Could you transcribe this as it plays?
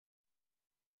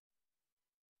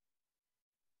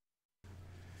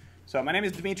So my name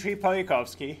is Dmitry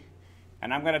Polyakovsky,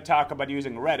 and I'm going to talk about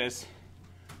using Redis,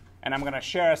 and I'm going to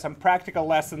share some practical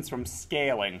lessons from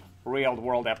scaling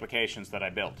real-world applications that I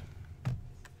built.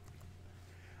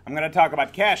 I'm going to talk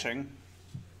about caching,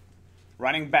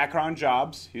 running background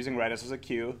jobs using Redis as a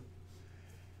queue,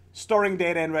 storing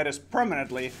data in Redis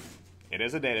permanently, it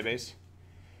is a database,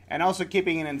 and also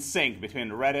keeping it in sync between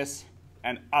Redis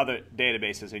and other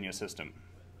databases in your system.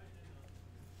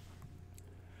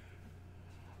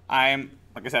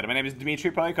 Like I said, my name is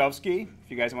Dmitry Polyakovsky. If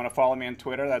you guys want to follow me on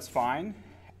Twitter, that's fine.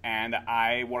 And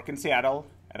I work in Seattle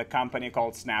at a company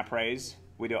called SnapRaise.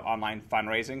 We do online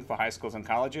fundraising for high schools and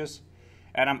colleges.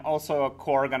 And I'm also a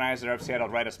co-organizer of Seattle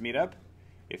Redis Meetup.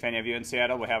 If any of you in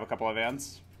Seattle, we have a couple of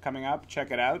events coming up.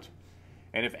 Check it out.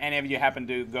 And if any of you happen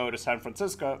to go to San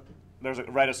Francisco, there's a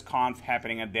Redis Conf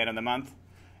happening at the end of the month.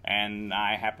 And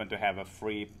I happen to have a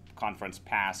free conference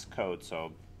pass code,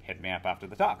 so hit me up after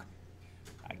the talk.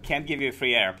 I can't give you a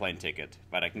free airplane ticket,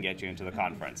 but I can get you into the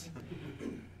conference.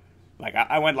 Like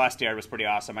I went last year, it was pretty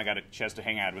awesome. I got a chance to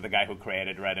hang out with the guy who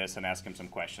created Redis and ask him some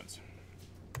questions.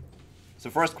 So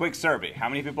first, quick survey. How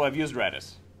many people have used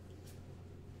Redis?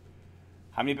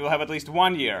 How many people have at least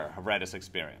 1 year of Redis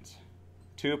experience?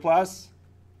 2 plus?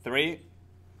 3?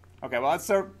 Okay, well,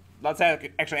 let's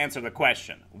actually answer the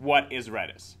question. What is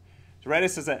Redis? So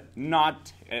Redis is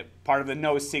not part of the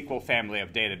NoSQL family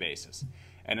of databases.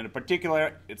 And in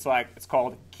particular, it's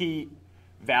called key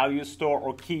value store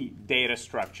or key data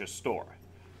structure store.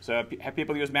 So have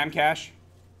people used Memcache?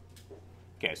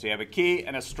 Okay, so you have a key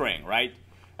and a string, right?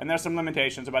 And there's some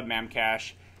limitations about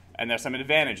Memcache, and there's some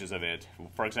advantages of it.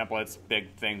 For example, it's a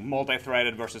big thing,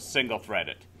 multi-threaded versus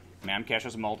single-threaded. Memcache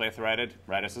is multi-threaded,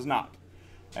 Redis is not.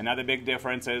 Another big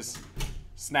difference is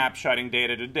snapshotting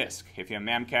data to disk. If your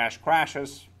Memcache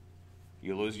crashes,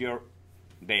 you lose your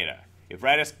data. If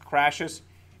Redis crashes,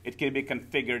 it can be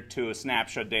configured to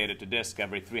snapshot data to disk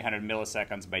every 300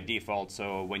 milliseconds by default,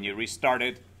 so when you restart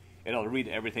it, it'll read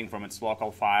everything from its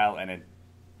local file, and it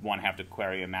won't have to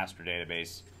query a master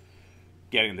database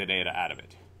getting the data out of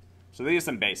it. So these are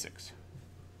some basics.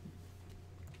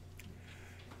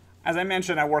 As I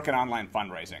mentioned, I work in online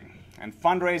fundraising, and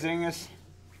fundraising is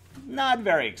not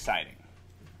very exciting.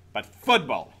 But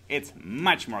football, it's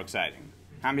much more exciting.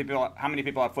 How many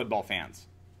people are football fans?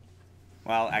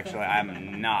 Well, actually,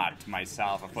 I'm not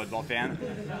myself a football fan,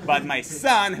 but my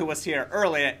son, who was here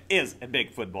earlier, is a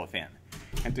big football fan.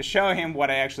 And to show him what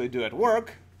I actually do at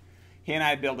work, he and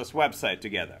I built this website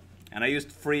together. And I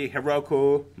used free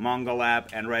Heroku, MongoLab,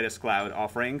 and Redis Cloud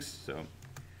offerings.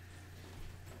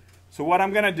 So what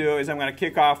I'm going to do is I'm going to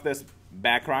kick off this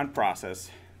background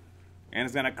process, and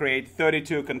it's going to create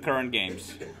 32 concurrent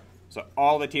games. So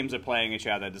all the teams are playing each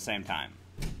other at the same time.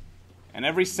 And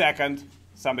every second,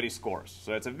 somebody scores.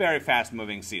 So it's a very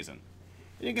fast-moving season.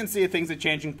 You can see things are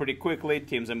changing pretty quickly.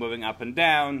 Teams are moving up and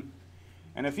down.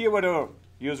 And if you were to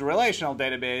use a relational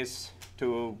database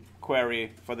to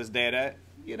query for this data,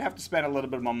 you'd have to spend a little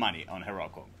bit more money on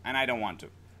Heroku. And I don't want to.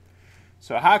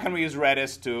 So how can we use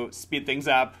Redis to speed things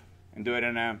up and do it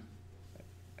in a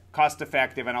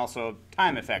cost-effective and also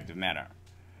time-effective manner?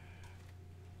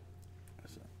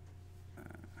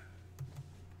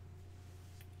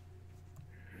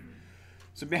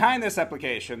 So behind this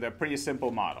application, there are pretty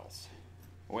simple models.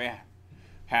 We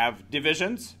have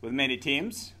divisions with many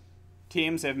teams.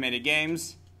 Teams have many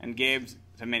games, and games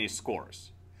have many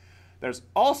scores. There's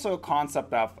also a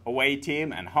concept of away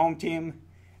team and home team,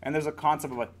 and there's a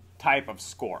concept of a type of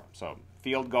score. So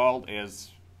field goal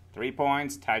is 3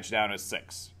 points, touchdown is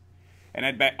 6. And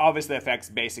it obviously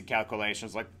affects basic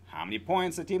calculations like how many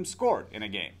points the team scored in a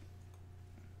game.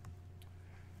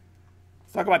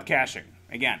 Let's talk about caching.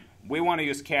 Again, we want to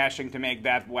use caching to make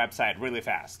that website really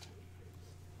fast.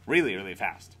 Really, really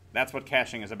fast. That's what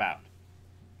caching is about.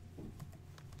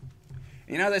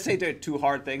 You know, they say there are 2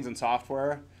 hard things in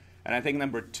software, and I think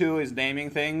number 2 is naming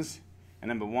things, and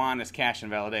number 1 is cache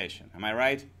and validation. Am I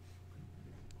right?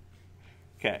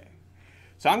 Okay.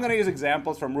 So I'm going to use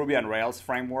examples from Ruby on Rails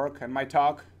framework in my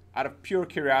talk. Out of pure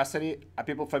curiosity, are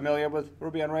people familiar with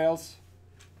Ruby on Rails?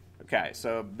 Okay,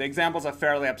 so the examples are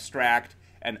fairly abstract,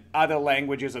 and other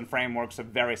languages and frameworks have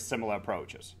very similar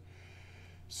approaches.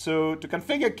 So to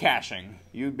configure caching,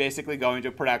 you basically go into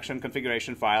a production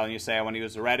configuration file and you say, I want to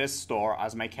use Redis store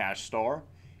as my cache store.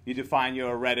 You define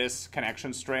your Redis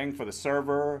connection string for the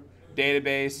server,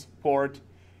 database, port,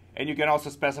 and you can also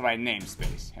specify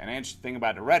namespace. And the interesting thing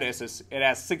about Redis is it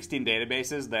has 16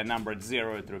 databases. They're numbered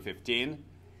 0 through 15.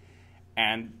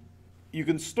 And you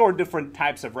can store different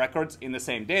types of records in the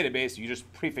same database. You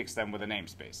just prefix them with a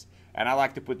namespace. And I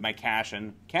like to put my cache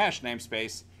in cache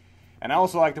namespace And I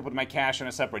also like to put my cache in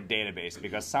a separate database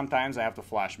because sometimes I have to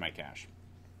flash my cache.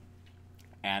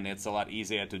 And it's a lot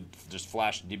easier to just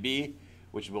flash DB,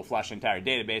 which will flash the entire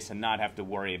database and not have to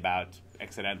worry about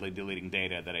accidentally deleting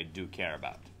data that I do care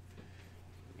about.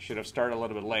 Should have started a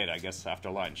little bit late, I guess, after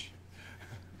lunch.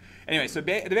 Anyway, so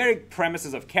the very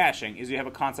premises of caching is you have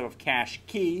a concept of cache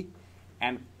key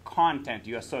and content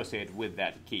you associate with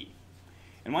that key.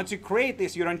 And once you create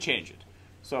this, you don't change it.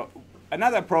 So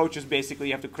another approach is basically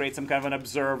you have to create some kind of an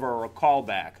observer or a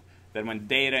callback that when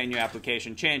data in your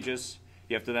application changes,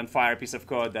 you have to then fire a piece of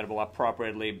code that will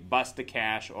appropriately bust the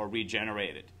cache or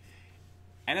regenerate it.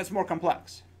 And it's more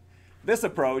complex. This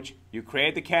approach, you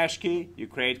create the cache key, you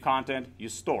create content, you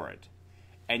store it.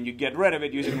 And you get rid of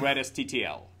it using Redis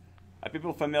TTL. Are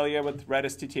people familiar with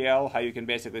Redis TTL? How you can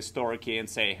basically store a key and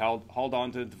say, hold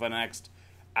on to it for the next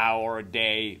hour,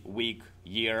 day, week,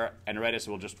 year, and Redis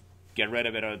will just get rid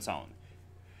of it on its own.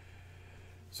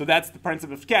 So that's the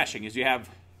principle of caching, is you have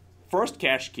first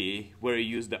cache key where you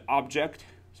use the object,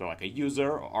 so like a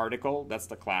user or article, that's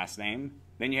the class name.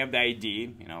 Then you have the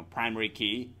ID, primary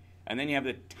key. And then you have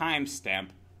the timestamp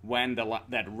when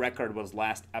that record was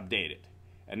last updated.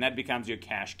 And that becomes your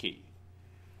cache key.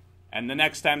 And the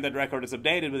next time that record is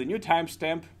updated with a new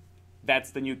timestamp, that's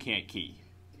the new key.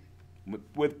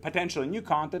 With potentially new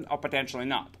content or potentially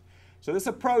not. So this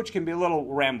approach can be a little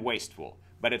RAM wasteful,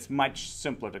 but it's much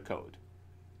simpler to code.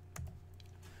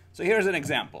 So here's an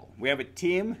example. We have a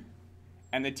team,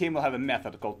 and the team will have a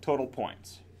method called total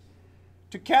points.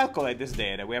 To calculate this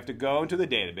data, we have to go into the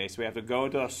database, we have to go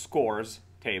to a scores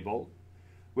table,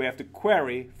 we have to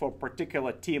query for a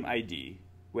particular team ID,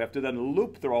 we have to then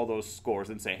loop through all those scores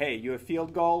and say, hey, you're a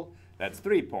field goal, that's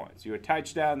 3 points, you're a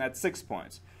touchdown, that's 6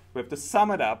 points. We have to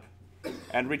sum it up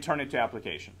and return it to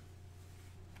application.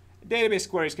 Database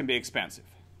queries can be expensive.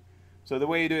 So the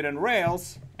way you do it in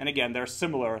Rails, and again, there are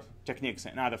similar techniques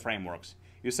in other frameworks,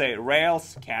 you say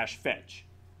Rails cache fetch,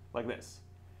 like this.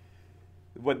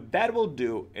 What that will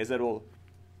do is it will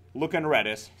look in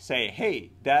Redis, say, hey,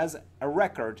 does a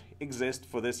record exist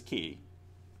for this key?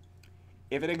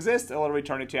 If it exists, it will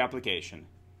return it to application.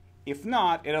 If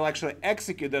not, it'll actually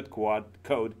execute that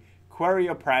code, query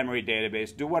your primary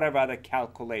database, do whatever other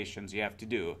calculations you have to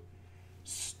do,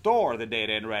 store the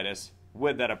data in Redis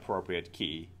with that appropriate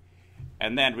key,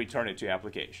 and then return it to your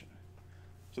application.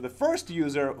 So the first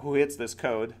user who hits this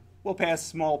code will pay a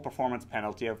small performance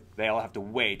penalty. They'll have to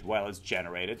wait while it's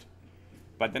generated.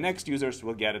 But the next users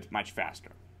will get it much faster.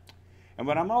 And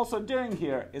what I'm also doing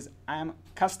here is I'm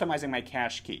customizing my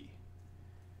cache key.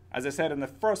 As I said in the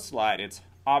first slide, it's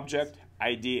object,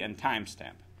 ID, and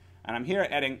timestamp. And I'm here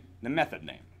adding the method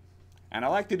name. And I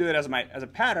like to do it as a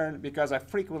pattern because I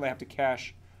frequently have to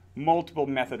cache multiple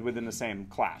methods within the same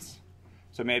class.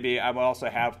 So maybe I will also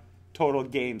have total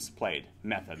games played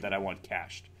method that I want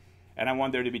cached. And I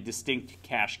want there to be distinct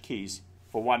cache keys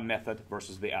for one method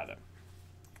versus the other.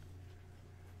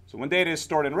 So when data is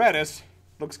stored in Redis, it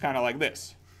looks kind of like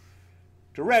this.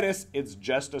 To Redis, it's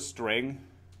just a string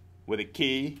with a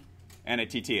key and a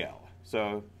TTL.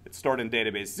 So it's stored in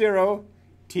database 0,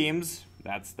 teams,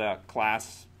 that's the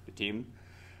class, the team.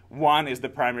 1 is the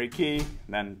primary key,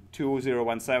 then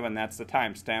 2017, that's the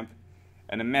timestamp,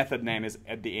 and the method name is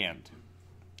at the end.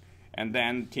 And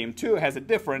then team 2 has a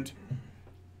different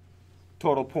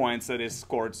total points that is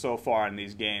scored so far in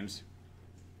these games,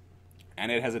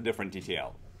 and it has a different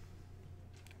TTL.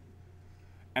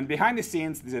 And behind the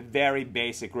scenes, there's a very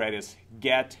basic Redis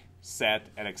get, set,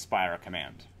 and expire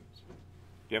command. Do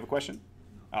you have a question?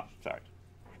 Oh, sorry.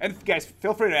 And guys,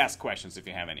 feel free to ask questions if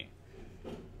you have any.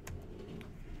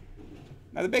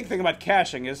 Now the big thing about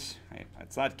caching is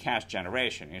it's not cache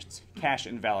generation, it's cache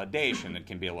invalidation that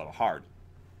can be a little hard.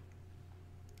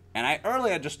 And I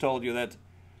earlier just told you that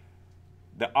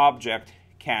the object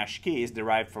cache key is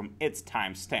derived from its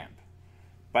timestamp.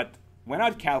 But we're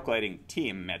not calculating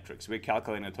team metrics, we're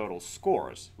calculating the total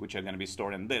scores, which are going to be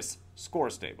stored in this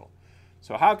scores table.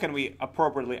 So how can we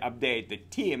appropriately update the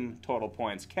team total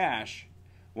points cache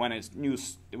when a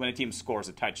team scores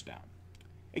a touchdown?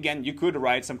 Again, you could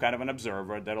write some kind of an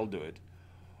observer that'll do it.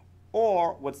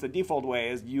 Or what's the default way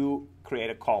is you create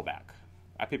a callback.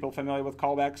 Are people familiar with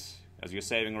callbacks? As you're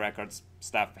saving records,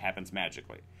 stuff happens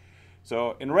magically.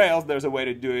 So in Rails, there's a way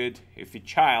to do it. If a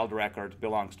child record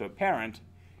belongs to a parent,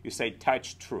 you say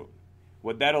touch true.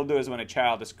 What that'll do is when a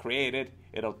child is created,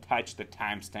 it'll touch the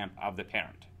timestamp of the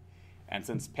parent. And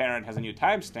since parent has a new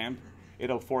timestamp,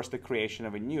 it'll force the creation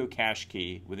of a new cache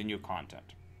key with a new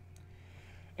content.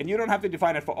 And you don't have to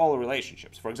define it for all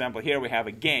relationships. For example, here we have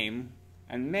a game,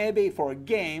 and maybe for a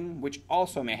game, which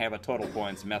also may have a total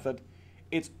points method,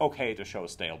 it's okay to show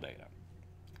stale data.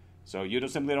 So you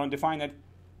just simply don't define that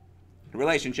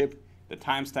relationship. The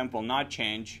timestamp will not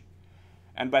change.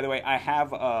 And by the way,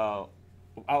 I'll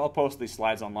post these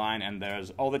slides online, and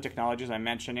there's all the technologies I'm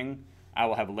mentioning. I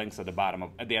will have links at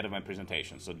the end of my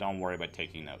presentation, so don't worry about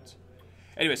taking notes.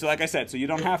 Anyway, so like I said, so you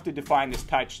don't have to define this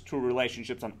touch-true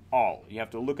relationships on all. You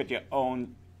have to look at your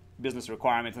own business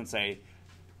requirements and say,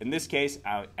 in this case,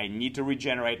 I need to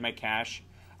regenerate my cache.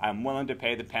 I'm willing to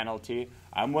pay the penalty.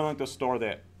 I'm willing to store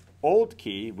the old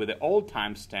key with the old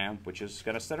timestamp, which is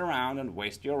going to sit around and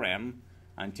waste your RAM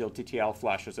until TTL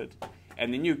flushes it,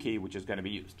 and the new key, which is going to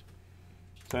be used.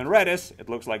 So in Redis, it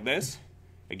looks like this.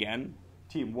 Again,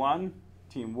 team 1,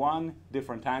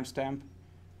 different timestamp,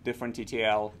 different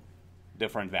TTL,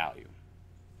 different value.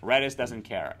 Redis doesn't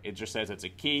care. It just says it's a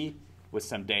key with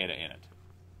some data in it.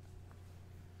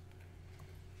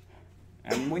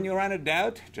 And when you run it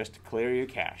out, just clear your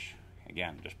cache.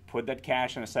 Again, just put that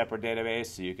cache in a separate database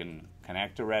so you can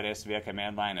connect to Redis via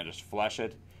command line and just flush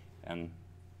it, and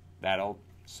that'll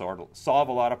solve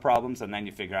a lot of problems, and then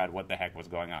you figure out what the heck was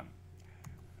going on.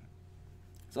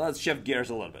 So let's shift gears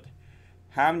a little bit.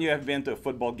 How many of you have been to a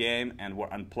football game and were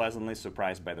unpleasantly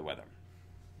surprised by the weather?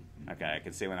 Okay, I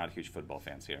can see we're not huge football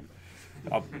fans here.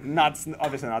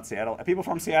 Obviously not Seattle. Are people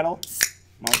from Seattle?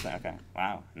 Mostly, okay.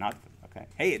 Wow, not, okay.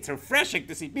 Hey, it's refreshing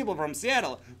to see people from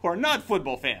Seattle who are not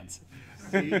football fans.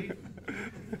 All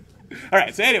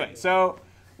right, so anyway, so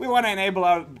we want to enable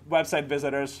our website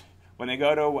visitors, when they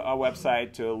go to a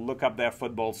website, to look up their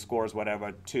football scores,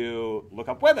 whatever, to look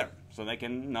up weather so they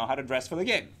can know how to dress for the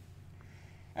game.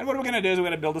 And what we're going to do is we're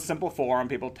going to build a simple form.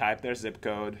 People type their zip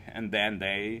code, and then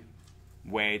they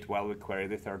wait while we query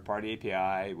the third-party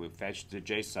API, we fetch the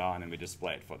JSON, and we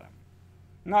display it for them.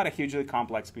 Not a hugely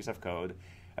complex piece of code.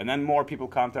 And then more people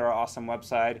come to our awesome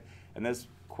website, and this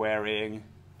querying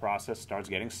process starts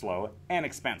getting slow and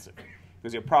expensive,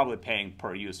 because you're probably paying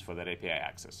per use for that API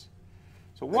access.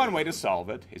 So one way to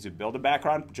solve it is you build a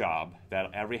background job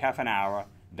that every half an hour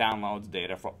downloads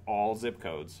data for all zip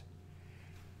codes,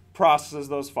 processes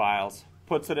those files,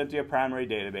 puts it into your primary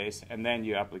database, and then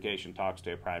your application talks to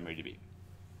your primary DB.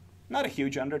 Not a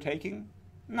huge undertaking,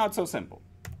 not so simple.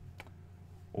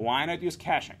 Why not use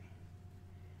caching?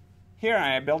 Here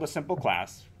I build a simple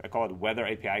class. I call it Weather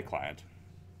API Client.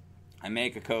 I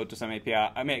make a code to some API.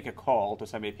 I make a call to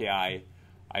some API.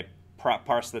 I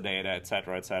parse the data,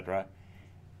 etc., etc.,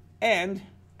 and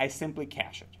I simply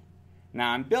cache it.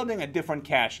 Now I'm building a different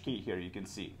cache key here. You can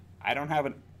see I don't have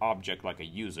an object like a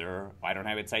user. I don't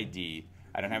have its ID.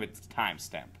 I don't have its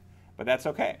timestamp. But that's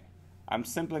okay. I'm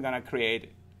simply going to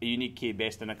create a unique key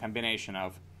based on a combination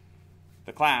of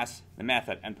the class, the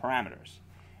method, and parameters.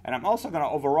 And I'm also going to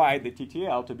override the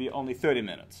TTL to be only 30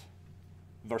 minutes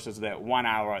versus the 1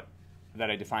 hour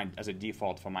that I defined as a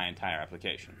default for my entire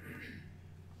application.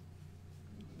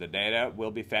 The data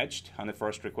will be fetched on the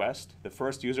first request. The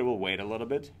first user will wait a little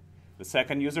bit. The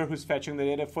second user who's fetching the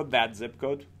data for that zip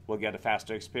code will get a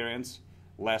faster experience,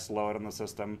 less load on the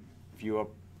system, fewer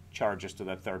charges to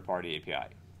that third-party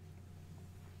API.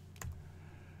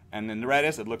 And in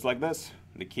Redis, it looks like this.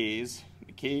 The key,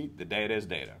 the data is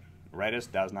data.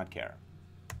 Redis does not care.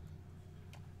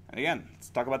 And again, let's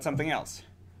talk about something else.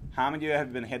 How many of you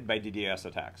have been hit by DDoS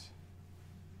attacks?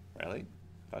 Really?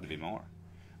 Thought it'd be more.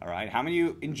 All right. How many of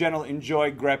you, in general,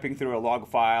 enjoy grepping through log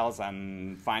files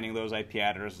and finding those IP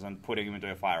addresses and putting them into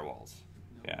your firewalls?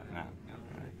 Yeah, no.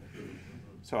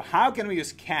 So how can we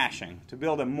use caching to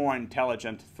build a more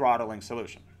intelligent throttling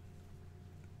solution?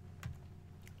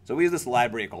 So we use this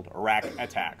library called rack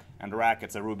attack. And rack,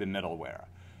 it's a Ruby middleware.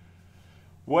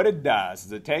 What it does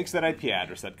is it takes that IP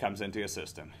address that comes into your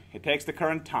system. It takes the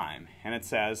current time, and it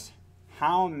says,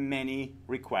 how many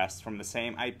requests from the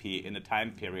same IP in the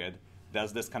time period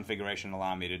does this configuration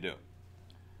allow me to do?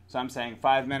 So I'm saying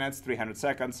 5 minutes, 300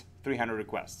 seconds, 300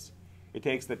 requests. It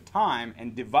takes the time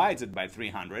and divides it by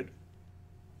 300,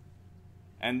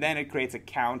 and then it creates a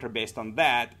counter based on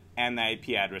that and the IP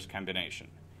address combination.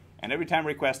 And every time a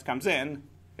request comes in,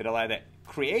 it'll either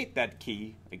create that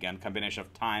key, again, combination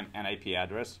of time and IP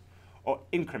address, or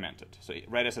increment it. So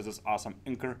Redis has this awesome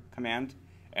incr command,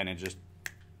 and it's just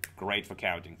great for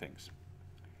counting things.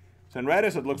 So in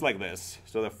Redis, it looks like this.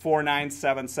 So the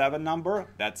 4977 number,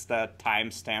 that's the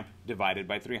timestamp divided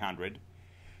by 300.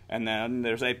 And then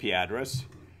there's IP address.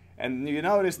 And you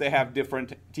notice they have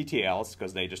different TTLs,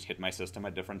 because they just hit my system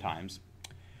at different times.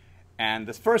 And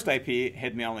this first IP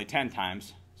hit me only 10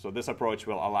 times, so this approach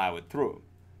will allow it through.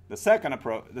 The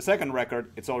second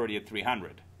record, it's already at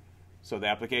 300. So the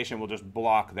application will just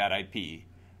block that IP,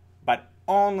 but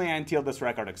only until this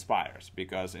record expires,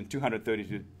 because in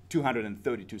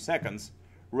 232 seconds,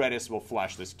 Redis will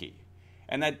flush this key.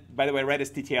 And that, by the way,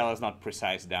 Redis TTL is not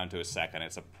precise down to a second.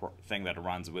 It's a thing that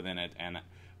runs within it. And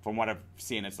from what I've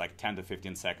seen, it's like 10 to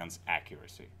 15 seconds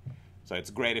accuracy. So it's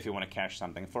great if you want to cache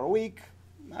something for a week.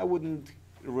 I wouldn't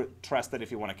trust it if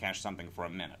you want to cache something for a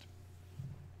minute.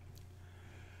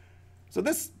 So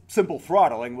this simple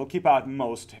throttling will keep out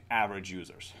most average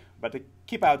users. But to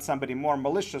keep out somebody more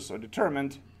malicious or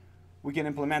determined, we can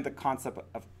implement the concept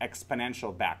of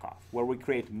exponential backoff, where we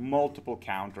create multiple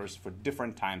counters for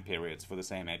different time periods for the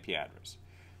same IP address.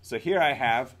 So here I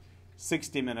have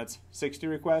 60 minutes, 60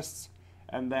 requests,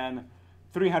 and then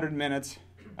 300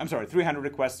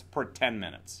 requests per 10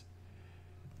 minutes.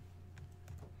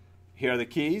 Here are the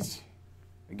keys.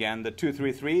 Again, the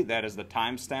 233, that is the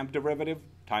timestamp derivative,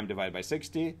 time divided by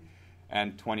 60,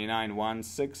 and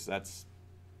 2916, that's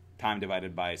time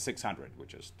divided by 600,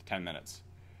 which is 10 minutes.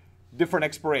 Different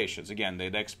expirations. Again, the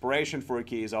expiration for a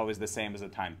key is always the same as the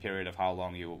time period of how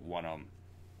long you want to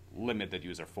limit that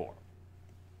user for.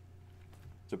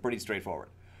 So pretty straightforward.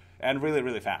 And really,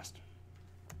 really fast.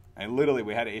 And literally,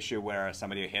 we had an issue where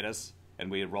somebody hit us,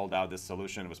 and we rolled out this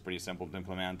solution. It was pretty simple to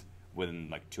implement within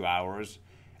like 2 hours.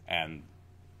 And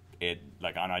it,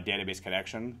 like on our database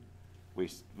connection, we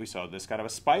saw this kind of a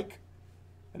spike,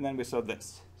 and then we saw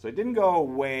this. So it didn't go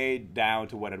way down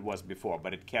to what it was before,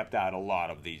 but it kept out a lot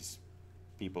of these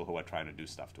people who are trying to do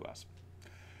stuff to us.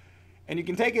 And you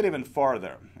can take it even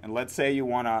further. And let's say you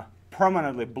want to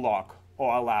permanently block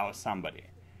or allow somebody.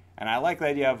 And I like the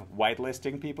idea of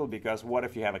whitelisting people, because what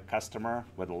if you have a customer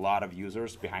with a lot of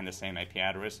users behind the same IP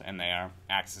address and they are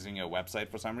accessing your website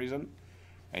for some reason,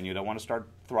 and you don't want to start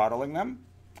throttling them?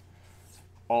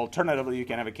 Alternatively, you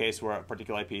can have a case where a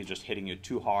particular IP is just hitting you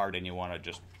too hard and you want to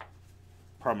just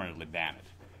permanently ban it.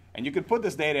 And you could put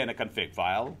this data in a config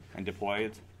file and deploy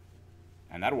it,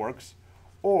 and that works.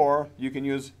 Or you can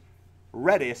use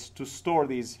Redis to store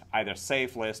these either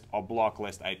safe list or block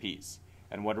list IPs.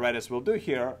 And what Redis will do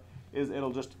here is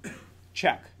it'll just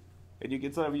check. And you can,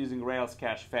 instead of using Rails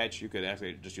cache fetch, you could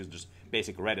actually just use just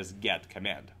basic Redis get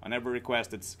command. On every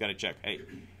request, it's going to check, hey,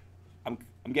 I'm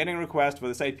getting a request for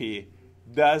this IP.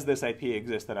 Does this IP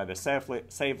exist at either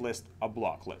save list or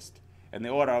block list? And the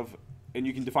order of, and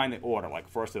you can define the order. Like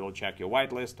first it'll check your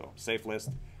whitelist or safe list,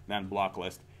 then block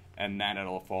list, and then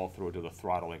it'll fall through to the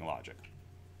throttling logic.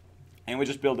 And we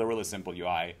just build a really simple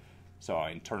UI so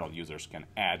our internal users can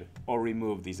add or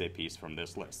remove these IPs from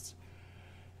these lists.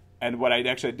 And what I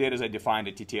actually did is I defined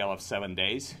a TTL of 7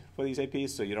 days for these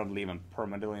IPs, so you don't leave them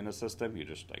permanently in the system. You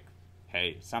just like,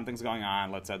 hey, something's going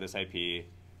on, let's add this IP.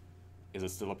 Is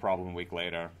it still a problem a week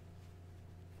later?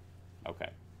 Okay.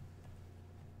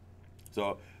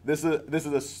 So this is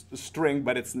a string,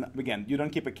 but it's not, again, you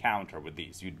don't keep a counter with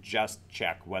these. You just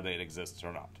check whether it exists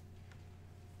or not.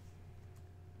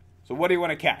 So what do you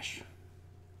want to cache?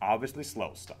 Obviously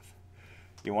slow stuff.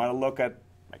 You want to look at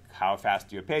like how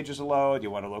fast your pages load. You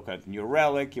want to look at New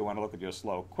Relic. You want to look at your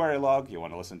slow query log. You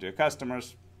want to listen to your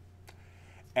customers.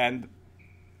 And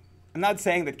I'm not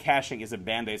saying that caching is a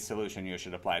band-aid solution you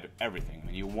should apply to everything. I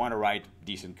mean, you want to write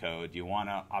decent code. You want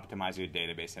to optimize your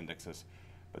database indexes.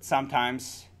 But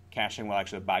sometimes caching will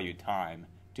actually buy you time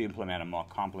to implement a more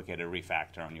complicated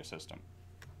refactor on your system.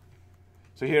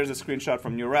 So here's a screenshot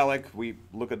from New Relic. We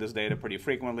look at this data pretty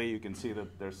frequently. You can see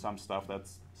that there's some stuff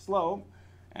that's slow.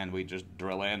 And we just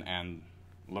drill in and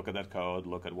look at that code,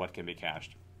 look at what can be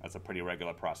cached. That's a pretty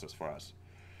regular process for us.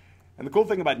 And the cool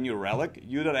thing about New Relic,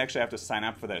 you don't actually have to sign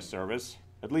up for their service.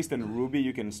 At least in Ruby,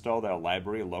 you can install their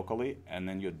library locally, and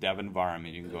then your dev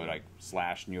environment, you can go like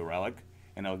 /New Relic,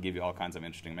 and it'll give you all kinds of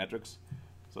interesting metrics.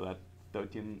 So that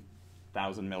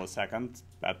 13,000 milliseconds,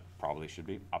 that probably should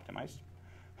be optimized.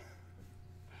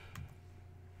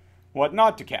 What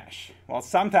not to cache? Well,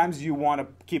 sometimes you want to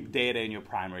keep data in your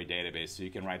primary database, so you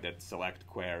can write that select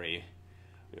query.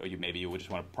 Or maybe you would just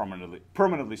want to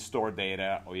permanently store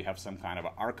data, or you have some kind of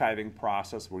an archiving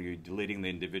process where you're deleting the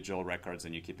individual records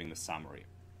and you're keeping the summary.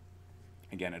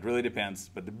 Again, it really depends,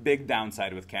 but the big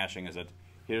downside with caching is that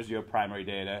here's your primary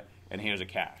data and here's a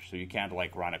cache. So you can't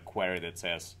like run a query that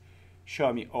says,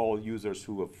 show me all users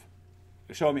who have,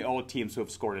 show me all teams who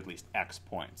have scored at least X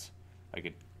points.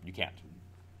 Like you can't.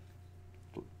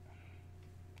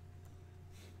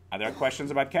 Are there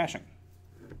questions about caching?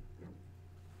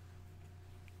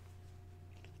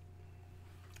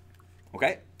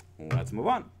 Okay, let's move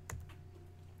on.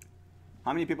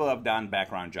 How many people have done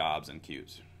background jobs and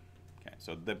queues? Okay,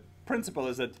 so the principle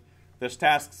is that there's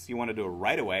tasks you want to do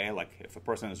right away, like if a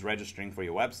person is registering for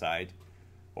your website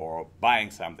or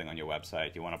buying something on your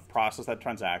website, you want to process that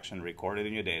transaction, record it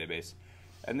in your database,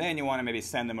 and then you want to maybe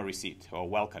send them a receipt or a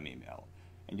welcome email.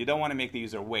 And you don't want to make the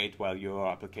user wait while your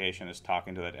application is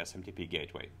talking to that SMTP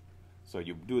gateway. So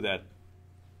you do that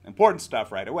important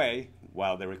stuff right away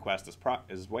while the request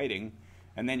is waiting,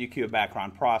 and then you queue a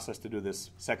background process to do this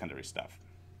secondary stuff.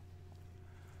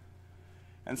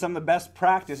 And some of the best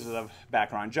practices of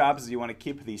background jobs is you want to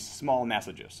keep these small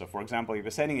messages. So for example, if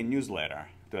you're sending a newsletter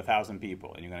to 1,000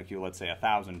 people and you're going to queue, let's say,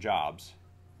 1,000 jobs,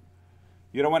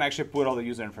 you don't want to actually put all the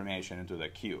user information into the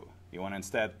queue. You want to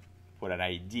instead put an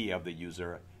ID of the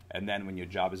user, and then when your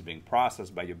job is being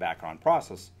processed by your background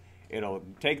process, it'll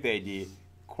take the ID,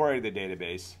 query the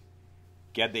database,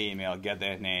 get the email, get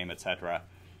their name, etc.,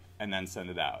 and then send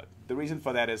it out. The reason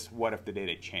for that is, what if the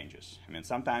data changes? I mean,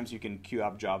 sometimes you can queue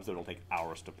up jobs that will take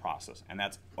hours to process, and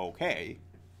that's okay,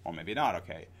 or maybe not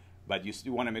okay, but you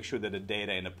still want to make sure that the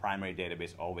data in the primary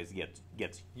database always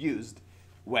gets used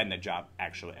when the job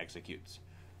actually executes.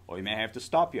 Or you may have to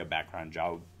stop your background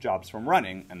jobs from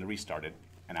running and restart it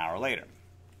an hour later.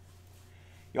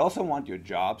 You also want your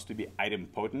jobs to be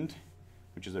idempotent,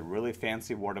 which is a really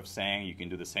fancy word of saying you can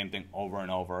do the same thing over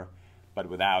and over, but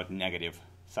without negative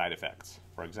side effects.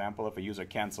 For example, if a user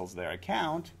cancels their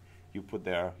account, you put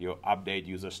your update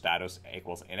user status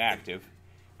equals inactive.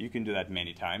 You can do that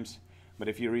many times. But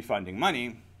if you're refunding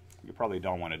money, you probably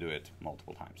don't want to do it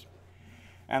multiple times.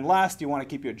 And last, you want to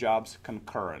keep your jobs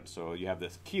concurrent. So you have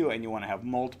this queue, and you want to have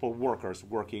multiple workers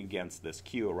working against this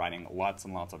queue, running lots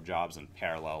and lots of jobs in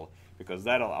parallel, because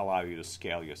that'll allow you to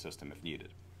scale your system if needed,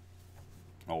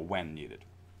 or when needed.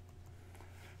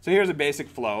 So here's a basic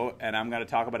flow, and I'm going to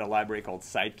talk about a library called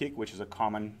Sidekick, which is a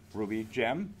common Ruby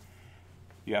gem.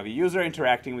 You have a user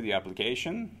interacting with the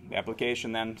application. The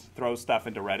application then throws stuff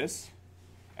into Redis.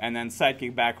 And then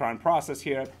Sidekick background process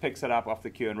here picks it up off the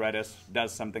queue in Redis,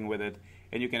 does something with it,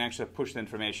 and you can actually push the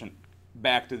information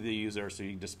back to the user so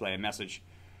you display a message,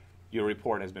 your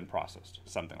report has been processed,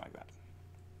 something like that.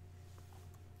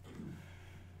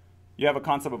 You have a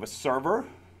concept of a server,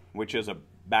 which is a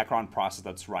background process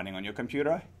that's running on your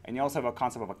computer, and you also have a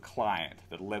concept of a client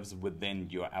that lives within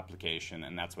your application,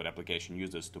 and that's what application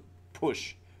uses to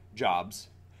push jobs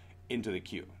into the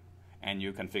queue. And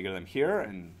you configure them here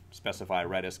and specify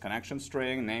Redis connection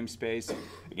string, namespace.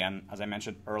 Again, as I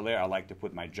mentioned earlier, I like to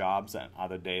put my jobs and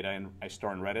other data I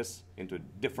store in Redis into a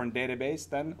different database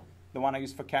than the one I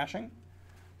use for caching.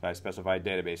 So I specify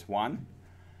database 1.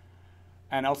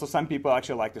 And also some people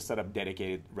actually like to set up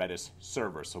dedicated Redis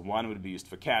servers. So one would be used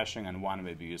for caching and one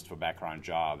would be used for background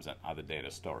jobs and other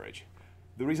data storage.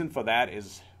 The reason for that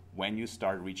is when you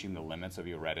start reaching the limits of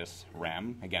your Redis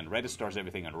RAM, again, Redis stores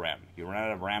everything on RAM. You run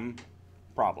out of RAM,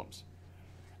 problems.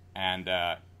 And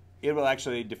it will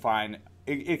actually define,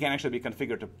 it can actually be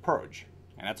configured to purge.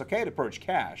 And that's okay to purge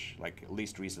cache, like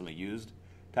least recently used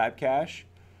type cache,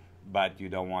 but you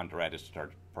don't want Redis to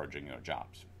start purging your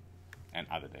jobs and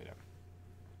other data.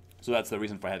 So that's the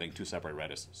reason for having two separate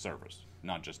Redis servers,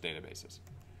 not just databases.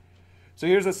 So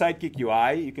here's the Sidekick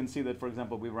UI. You can see that, for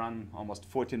example, we run almost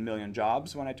 14 million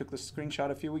jobs when I took this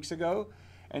screenshot a few weeks ago.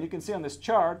 And you can see on this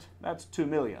chart, that's 2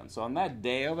 million. So on that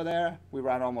day over there, we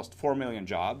ran almost 4 million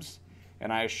jobs.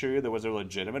 And I assure you there was a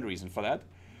legitimate reason for that.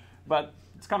 But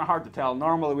it's kind of hard to tell.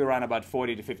 Normally, we run about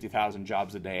 40 to 50,000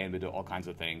 jobs a day, and we do all kinds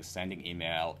of things, sending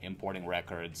email, importing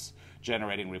records,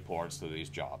 generating reports to these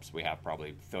jobs. We have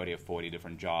probably 30 or 40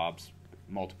 different jobs,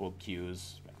 multiple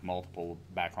queues, multiple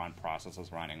background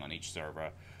processes running on each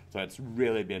server. So it's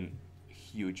really been a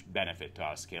huge benefit to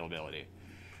our scalability.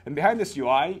 And behind this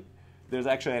UI, there's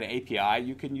actually an API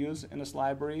you can use in this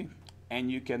library,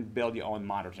 and you can build your own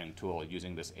monitoring tool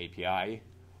using this API.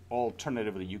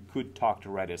 Alternatively, you could talk to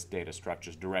Redis data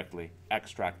structures directly,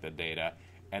 extract the data,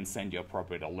 and send you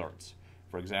appropriate alerts.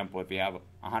 For example, if you have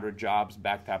 100 jobs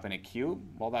backed up in a queue,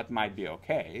 well, that might be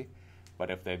okay. But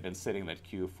if they've been sitting in that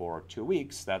queue for 2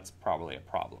 weeks, that's probably a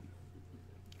problem.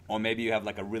 Or maybe you have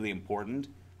like a really important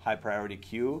high priority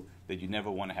queue that you never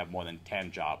want to have more than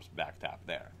 10 jobs backed up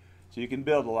there. So you can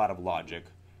build a lot of logic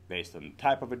based on the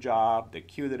type of a job, the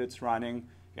queue that it's running,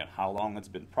 again, how long it's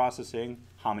been processing,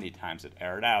 how many times it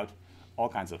errored out, all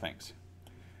kinds of things.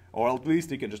 Or at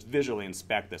least you can just visually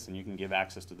inspect this, and you can give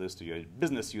access to this to your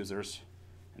business users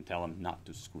and tell them not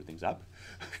to screw things up.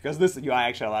 Because this UI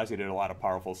actually allows you to do a lot of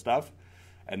powerful stuff,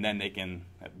 and then they can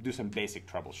do some basic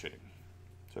troubleshooting.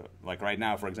 So like right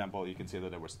now, for example, you can see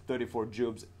that there was 34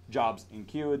 jobs in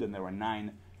queued, and there were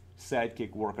 9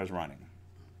 Sidekick workers running.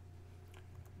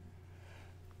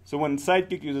 So when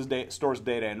Sidekick stores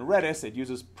data in Redis, it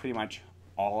uses pretty much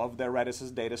all of the Redis's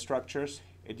data structures.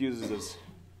 It uses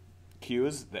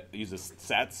queues that uses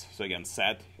sets. So again,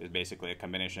 set is basically a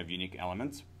combination of unique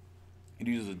elements. It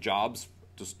uses jobs.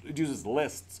 It uses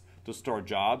lists to store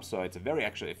jobs. So it's a very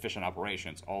actually efficient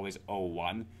operation. It's always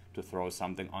O1 to throw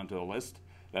something onto a list.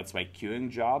 That's by queuing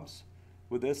jobs.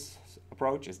 with this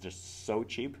approach. It's just so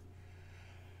cheap.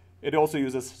 It also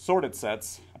uses sorted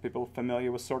sets. Are people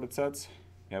familiar with sorted sets?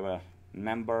 You have a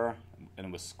member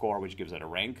and with score, which gives it a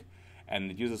rank. And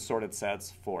it uses sorted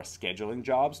sets for scheduling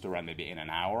jobs to run maybe in an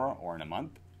hour or in a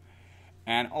month.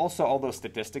 And also all those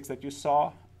statistics that you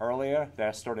saw earlier,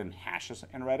 they're stored in hashes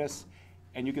in Redis.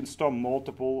 And you can store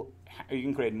you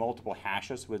can create multiple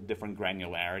hashes with different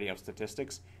granularity of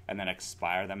statistics and then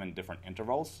expire them in different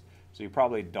intervals. So you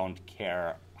probably don't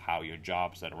care how your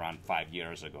jobs that ran 5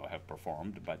 years ago have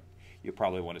performed, but you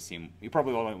probably want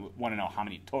to know how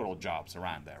many total jobs are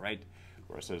on there, right?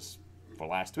 Versus for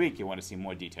last week, you want to see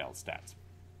more detailed stats.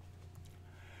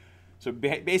 So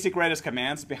basic Redis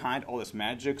commands behind all this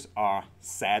magic are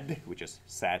sed, which is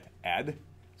set add.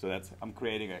 So I'm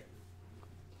creating a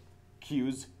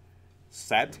queues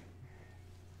set.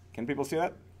 Can people see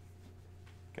that?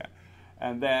 Okay.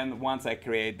 And then once I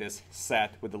create this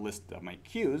set with the list of my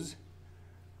queues,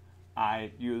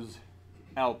 I use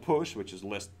lpush, which is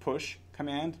list push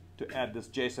command, to add this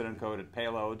JSON encoded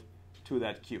payload to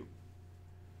that queue.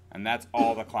 And that's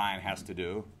all the client has to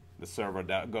do. The server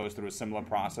goes through a similar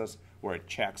process where it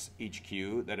checks each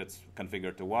queue that it's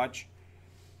configured to watch,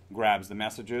 grabs the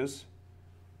messages,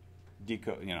 it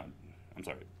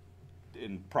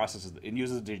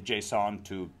uses the JSON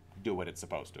to do what it's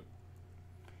supposed to.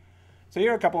 So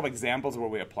here are a couple of examples where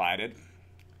we applied it.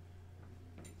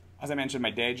 As I mentioned, my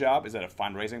day job is at a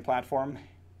fundraising platform,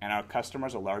 and our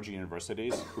customers are large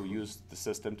universities who use the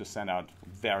system to send out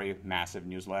very massive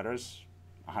newsletters,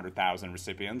 100,000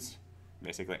 recipients,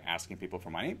 basically asking people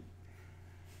for money.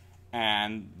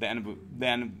 And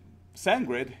then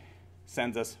SendGrid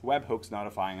sends us webhooks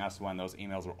notifying us when those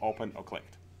emails were opened or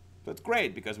clicked. So it's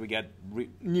great because we get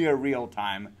near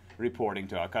real-time reporting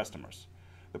to our customers.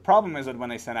 The problem is that when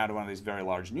they send out one of these very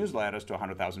large newsletters to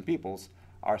 100,000 people,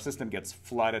 our system gets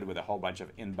flooded with a whole bunch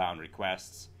of inbound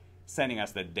requests, sending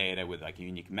us the data with like a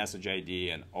unique message ID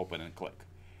and open and click.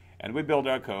 And we build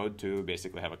our code to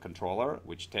basically have a controller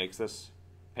which takes this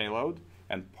payload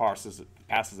and passes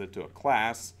it to a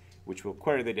class which will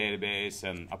query the database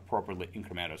and appropriately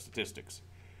increment our statistics.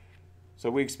 So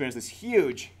we experienced this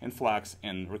huge influx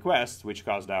in requests, which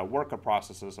caused our worker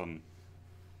processes on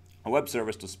a web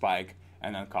service to spike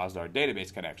and then caused our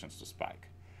database connections to spike.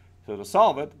 So to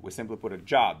solve it, we simply put a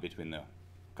job between the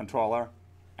controller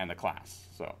and the class.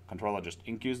 So controller just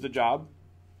enqueues the job,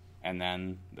 and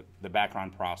then the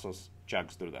background process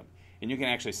chugs through them. And you can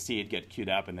actually see it get queued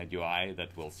up in the UI that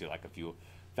we'll see like a few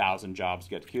thousand jobs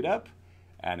get queued up,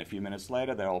 and a few minutes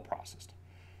later, they're all processed.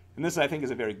 And this, I think,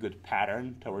 is a very good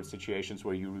pattern towards situations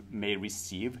where you may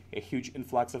receive a huge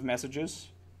influx of messages,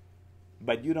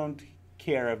 but you don't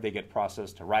care if they get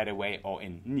processed right away or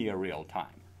in near real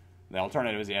time. The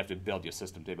alternative is you have to build your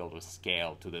system to be able to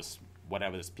scale to this,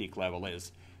 whatever this peak level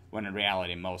is, when in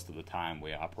reality, most of the time,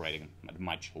 we are operating at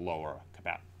much lower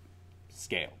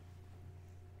scale.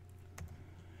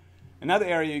 Another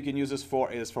area you can use this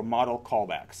for is for model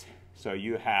callbacks. So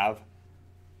you have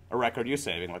a record you're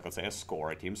saving, like let's say a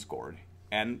score, a team scored.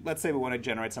 And let's say we want to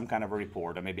generate some kind of a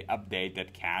report or maybe update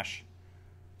that cache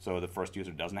so the first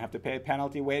user doesn't have to pay a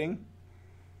penalty waiting.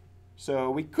 So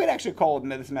we could actually call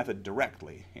this method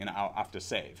directly in our after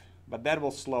save, but that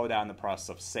will slow down the process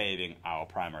of saving our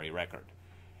primary record.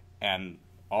 And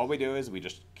all we do is we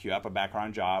just queue up a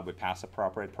background job, we pass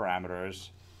appropriate parameters.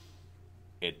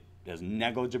 It has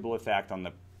negligible effect on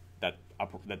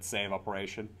that save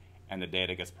operation, and the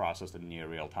data gets processed in near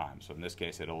real time. So in this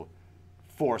case, it'll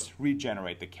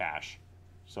regenerate the cache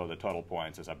so the total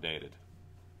points is updated,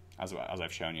 as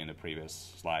I've shown you in the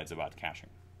previous slides about caching.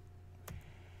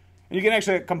 And you can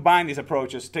actually combine these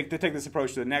approaches, take this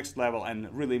approach to the next level and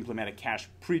really implement a cache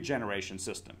pre-generation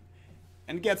system.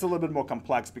 And it gets a little bit more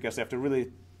complex because you have to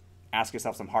really ask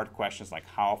yourself some hard questions like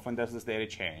how often does this data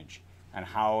change and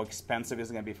how expensive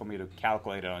is it going to be for me to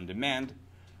calculate it on demand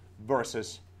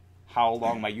versus how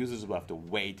long my users will have to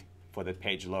wait for the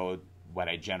page load what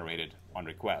I generated on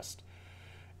request.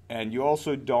 And you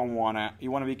also want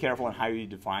to be careful on how you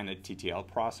define the TTL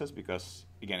process because,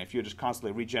 again, if you're just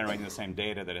constantly regenerating the same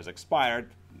data that has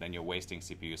expired, then you're wasting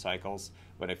CPU cycles.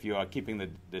 But if you are keeping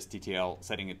this TTL,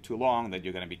 setting it too long, then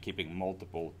you're going to be keeping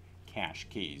multiple cache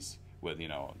keys with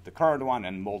the current one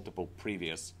and multiple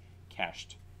previous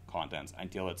cached contents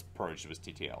until it's purged with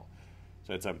TTL.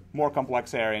 So it's a more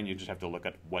complex area, and you just have to look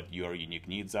at what your unique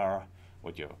needs are,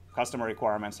 what your customer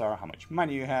requirements are, how much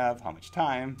money you have, how much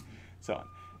time, so on.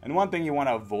 And one thing you want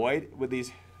to avoid with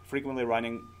these frequently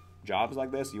running jobs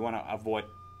like this, you want to avoid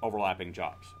overlapping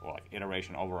jobs or like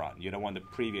iteration overrun. You don't want the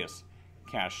previous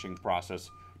caching process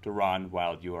to run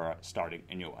while you are starting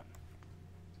a new one.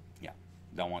 Yeah.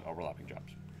 don't want overlapping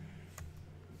jobs.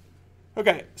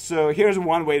 Okay, so here's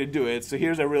one way to do it. So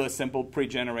here's a really simple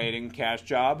pre-generating cache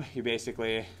job. You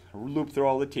basically loop through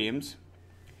all the teams,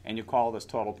 and you call this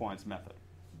total points method.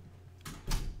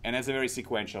 And it's a very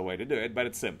sequential way to do it, but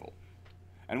it's simple.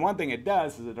 And one thing it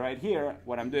does is that right here,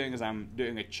 what I'm doing is I'm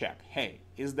doing a check. Hey,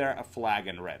 is there a flag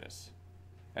in Redis?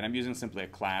 And I'm using simply a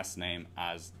class name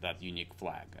as that unique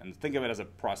flag. And think of it as a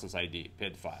process ID,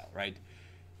 PID file, right?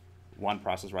 One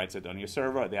process writes it on your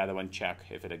server, the other one check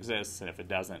if it exists, and if it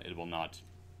doesn't, it will not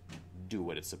do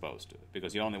what it's supposed to,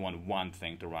 because you only want one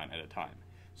thing to run at a time.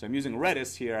 So I'm using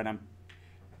Redis here, and I'm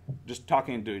just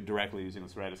talking to it directly using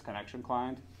this Redis connection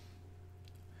client.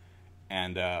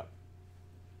 And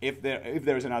if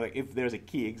there's a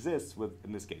key exists with,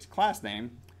 in this case, class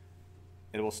name,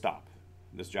 it will stop.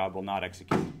 This job will not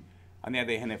execute. On the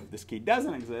other hand, if this key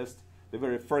doesn't exist, the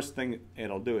very first thing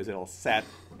it'll do is it'll set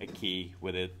a key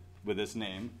with this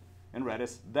name in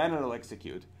Redis, then it'll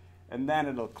execute, and then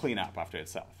it'll clean up after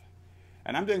itself.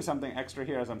 And I'm doing something extra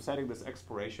here as I'm setting this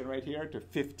expiration right here to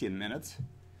 15 minutes.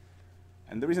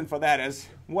 And the reason for that is,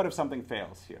 what if something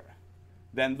fails here?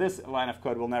 Then this line of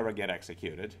code will never get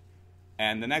executed,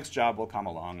 and the next job will come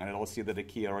along, and it'll see that the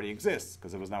key already exists,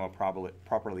 because it was never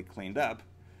properly cleaned up,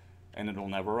 and it will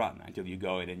never run until you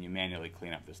go in and you manually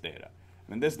clean up this data.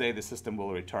 And this day, the system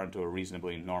will return to a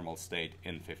reasonably normal state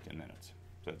in 15 minutes.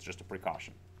 So it's just a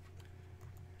precaution.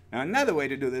 Now, another way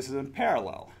to do this is in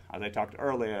parallel. As I talked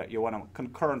earlier, you want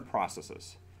concurrent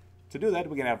processes. To do that,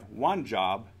 we can have one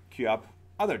job queue up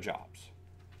other jobs.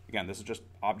 Again, this is just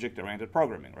object-oriented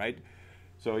programming, right?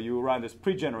 So you run this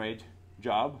pre-generate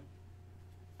job,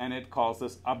 and it calls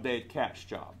this update cache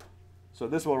job. So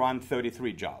this will run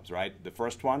 33 jobs, right? The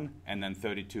first one, and then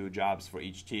 32 jobs for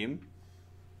each team.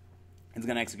 It's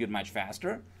going to execute much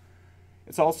faster.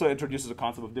 It also introduces a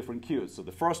concept of different queues. So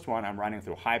the first one I'm running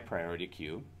through a high priority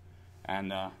queue,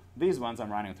 and these ones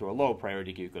I'm running through a low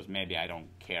priority queue because maybe I don't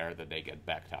care that they get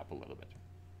backed up a little bit.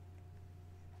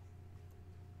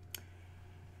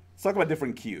 Let's talk about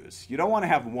different queues. You don't want to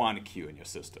have one queue in your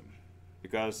system,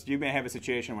 because you may have a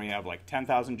situation where you have like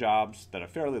 10,000 jobs that are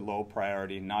fairly low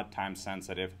priority, not time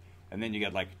sensitive, and then you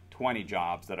get like 20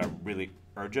 jobs that are really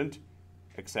urgent,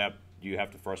 except you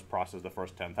have to first process the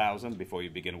first 10,000 before you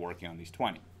begin working on these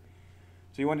 20.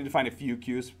 So you want to define a few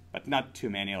queues, but not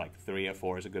too many, like 3 or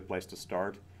 4 is a good place to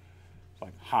start. It's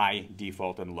like high,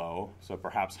 default, and low. So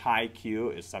perhaps high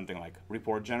queue is something like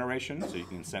report generation, so you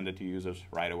can send it to users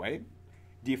right away.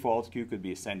 Default queue could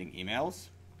be sending emails,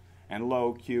 and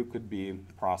low queue could be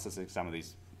processing some of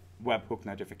these webhook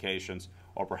notifications,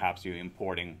 or perhaps you're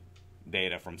importing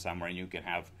data from somewhere, and you can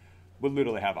have, we'll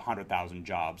literally have 100,000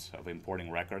 jobs of importing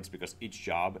records, because each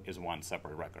job is one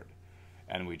separate record.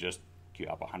 And we just queue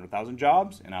up 100,000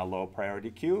 jobs in our low priority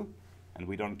queue, and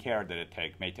we don't care that it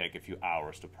may take a few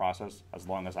hours to process, as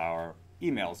long as our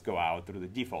emails go out through the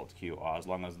default queue, or as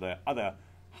long as the other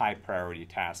high priority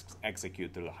tasks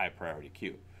execute through the high priority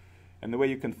queue. And the way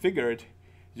you configure it,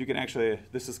 you can actually,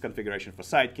 this is configuration for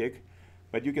Sidekick,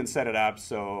 but you can set it up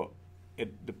so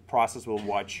the process will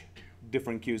watch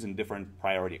different queues in different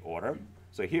priority order.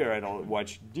 So here it'll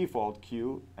watch default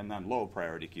queue and then low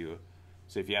priority queue.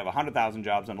 So if you have 100,000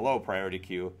 jobs in a low priority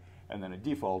queue, and then a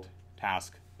default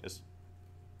task is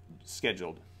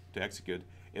scheduled to execute,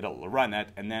 it'll run it,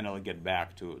 and then it'll get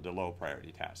back to the low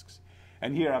priority tasks.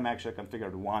 And here I'm actually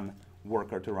configured one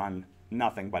worker to run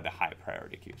nothing but the high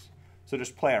priority queues. So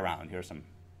just play around. Here's some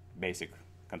basic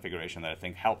configuration that I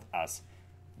think helped us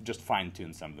just fine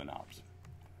tune some of the knobs.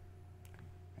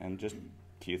 And just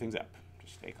queue things up.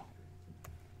 Just stay calm.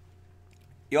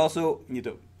 You also need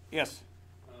to, yes?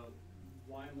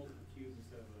 Why multiple queues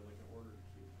instead of like an ordered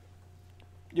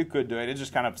queue? You could do it. It's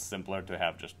just kind of simpler to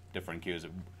have just different queues.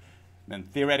 Then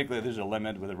theoretically, there's a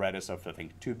limit with Redis of, I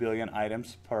think, 2 billion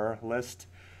items per list.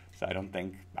 So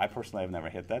I personally have never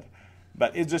hit that.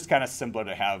 But it's just kind of simpler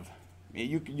to have.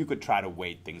 You could try to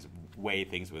weigh things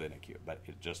within a queue, but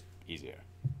it's just easier.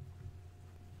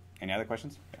 Any other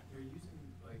questions? Yeah. You're using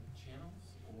like channels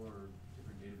or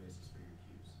different databases for your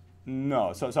queues?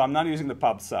 No, so I'm not using the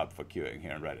pub sub for queuing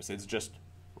here in Redis. It's just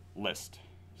list.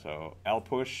 So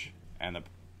lpush, and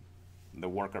the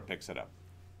worker picks it up.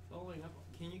 Following up,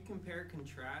 can you compare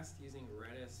contrast using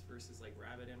Redis versus like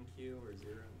RabbitMQ or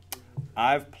ZeroMQ?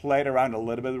 I've played around a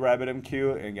little bit with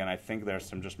RabbitMQ. Again, I think there's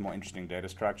some just more interesting data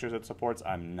structures it supports.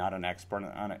 I'm not an expert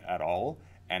on it at all,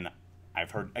 and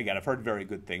I've heard very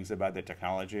good things about the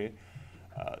technology.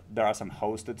 There are some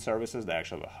hosted services that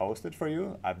actually will host it for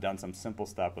you. I've done some simple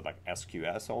stuff with like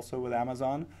SQS also with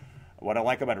Amazon, What I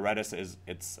like about Redis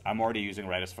is I'm already using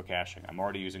Redis for caching. I'm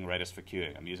already using Redis for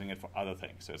queuing. I'm using it for other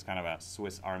things. So it's kind of a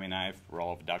Swiss Army knife,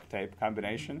 roll of duct tape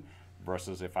combination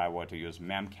versus if I were to use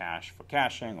memcache for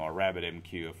caching or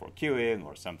RabbitMQ for queuing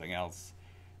or something else.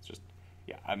 It's just,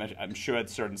 yeah, I'm sure at a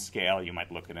certain scale you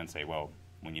might look at it and say, well,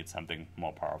 we need something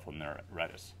more powerful than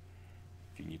Redis.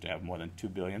 If you need to have more than 2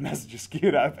 billion messages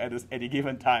queued up at any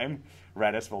given time,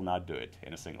 Redis will not do it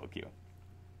in a single queue.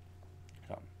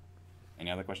 So, any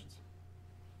other questions?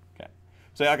 Okay.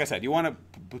 So like I said, you want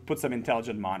to put some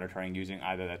intelligent monitoring using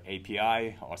either that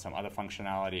API or some other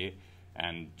functionality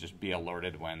and just be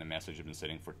alerted when the message has been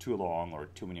sitting for too long or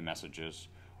too many messages.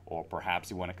 Or perhaps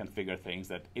you want to configure things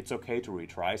that it's okay to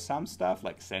retry some stuff,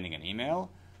 like sending an email,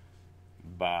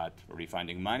 but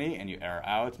refunding money and you error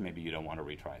out, maybe you don't want to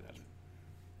retry that.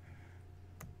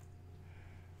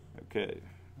 Okay,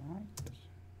 all right,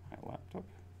 my laptop.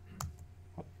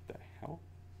 What the hell?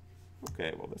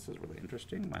 Okay, well this is really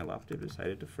interesting. My laptop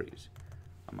decided to freeze.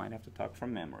 I might have to talk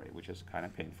from memory, which is kind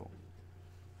of painful.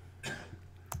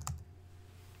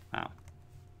 Wow.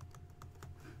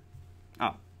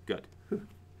 Oh, good. Whew.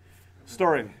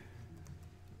 Storing.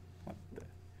 What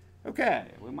the? Okay,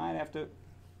 we might have to.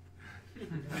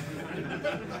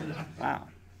 Wow.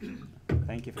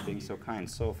 Thank you for being so kind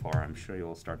so far. I'm sure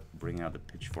you'll start bringing out the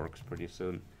pitchforks pretty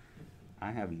soon.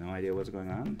 I have no idea what's going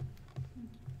on.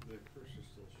 The cursor's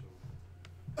still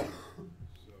showing.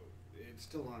 So it's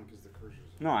still on because the cursor's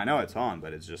on. No, I know it's on,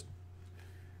 but it's just...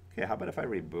 Okay, how about if I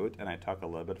reboot and I talk a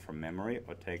little bit from memory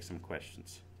or take some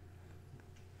questions?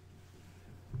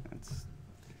 It's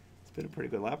been a pretty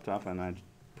good laptop, and I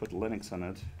put Linux on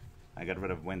it. I got rid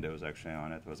of Windows, actually,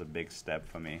 on it. It was a big step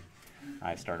for me.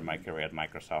 I started my career at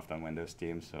Microsoft on Windows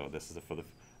team, so this is for the...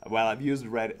 Well, I've used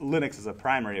Linux as a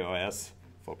primary OS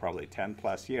for probably 10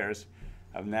 plus years.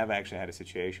 I've never actually had a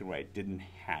situation where I didn't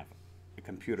have a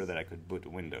computer that I could boot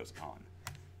Windows on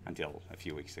until a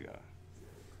few weeks ago.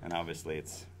 And obviously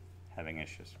it's having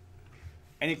issues.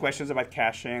 Any questions about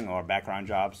caching or background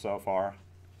jobs so far?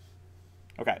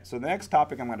 Okay, so the next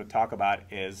topic I'm going to talk about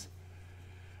is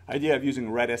idea of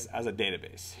using Redis as a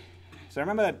database. So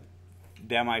remember that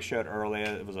demo I showed earlier?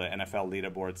 It was an NFL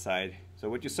leaderboard site. So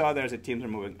what you saw there is that teams are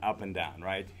moving up and down,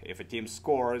 right? If a team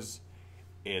scores,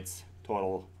 its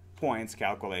total points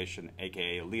calculation,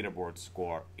 aka leaderboard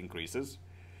score, increases.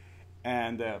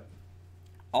 And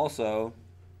also,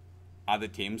 other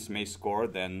teams may score,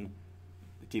 then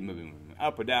the team moving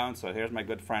up or down. So here's my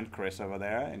good friend Chris over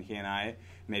there, and he and I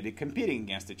may be competing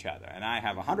against each other. And I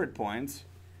have 100 points,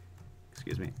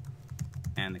 excuse me,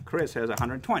 and Chris has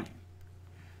 120.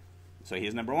 So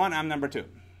he's number one, I'm number two.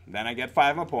 Then I get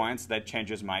 5 more points, that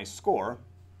changes my score,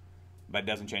 but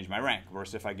doesn't change my rank.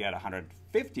 Versus if I get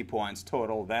 150 points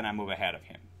total, then I move ahead of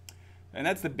him. And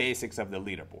that's the basics of the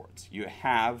leaderboards. You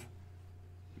have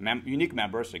unique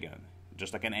members, again,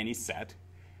 just like in any set,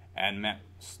 and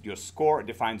your score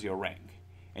defines your rank.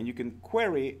 And you can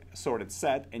query a sorted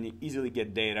set, and you easily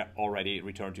get data already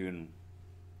returned to you and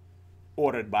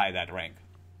ordered by that rank.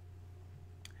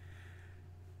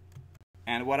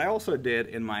 And what I also did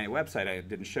in my website, I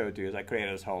didn't show it to you, is I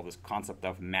created this concept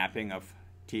of mapping of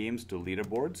teams to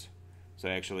leaderboards. So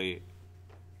actually,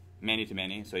 many to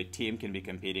many. So a team can be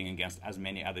competing against as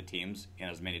many other teams in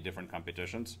as many different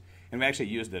competitions. And we actually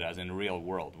used it as in real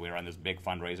world. We ran this big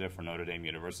fundraiser for Notre Dame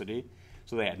University.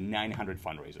 So they had 900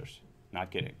 fundraisers. Not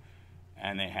kidding.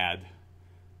 And they had,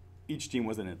 each team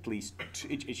was in at least,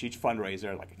 each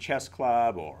fundraiser, like a chess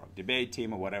club or a debate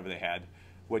team or whatever they had,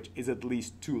 which is at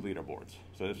least 2 leaderboards.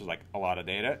 So this was like a lot of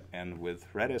data. And with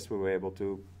Redis, we were able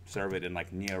to serve it in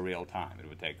like near real time. It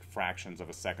would take fractions of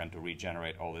a second to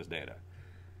regenerate all this data.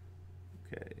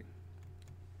 Okay.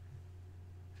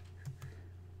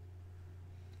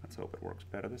 Let's hope it works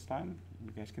better this time.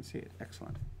 You guys can see it.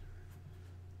 Excellent.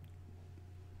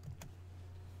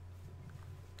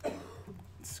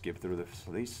 Let's skip through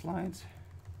these slides.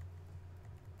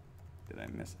 Did I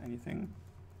miss anything?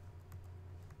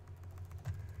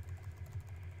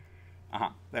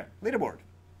 There, leaderboard.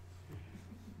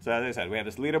 So as I said, we have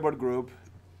this leaderboard group,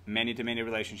 many-to-many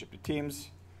relationship to teams.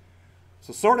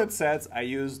 So sorted sets I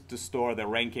use to store the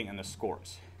ranking and the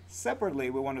scores. Separately,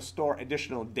 we want to store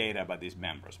additional data about these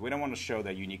members. We don't want to show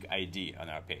their unique ID on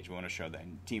our page. We want to show their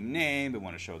team name, we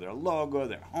want to show their logo,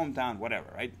 their hometown,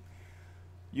 whatever, right?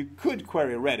 You could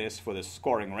query Redis for the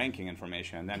scoring ranking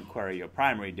information and then query your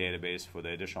primary database for the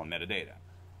additional metadata.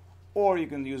 Or you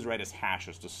can use Redis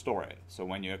hashes to store it. So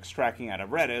when you're extracting out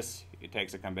of Redis, it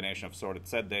takes a combination of sorted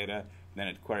set data, then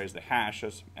it queries the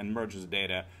hashes and merges the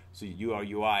data. So your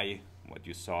UI, what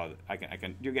you saw, I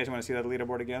can. Do you guys want to see that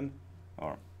leaderboard again?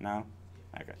 Or no?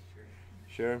 Okay.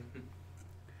 Sure.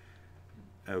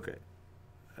 Okay,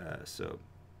 so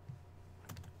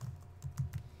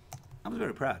I was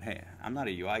very proud. Hey, I'm not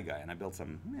a UI guy, and I built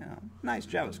some nice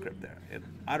JavaScript there. It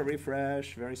auto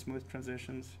refresh, very smooth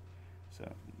transitions. So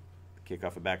kick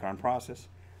off a background process,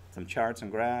 some charts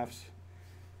and graphs.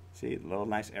 See, little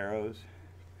nice arrows.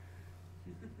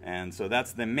 And so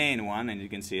that's the main one, and you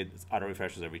can see it auto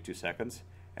refreshes every 2 seconds.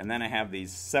 And then I have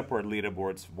these separate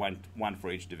leaderboards, one for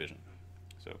each division.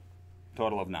 So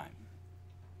total of 9.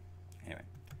 Anyway,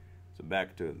 so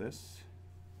back to this.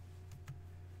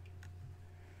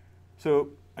 So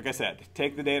like I said,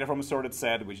 take the data from a sorted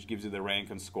set, which gives you the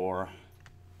rank and score,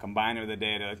 combine it with the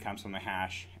data that comes from the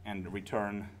hash, and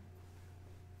return.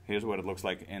 Here's what it looks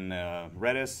like in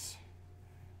Redis.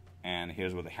 And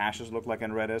here's what the hashes look like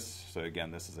in Redis. So again,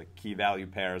 this is a key value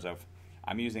pairs of,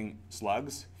 I'm using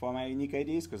slugs for my unique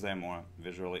IDs because they're more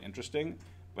visually interesting.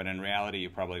 But in reality, you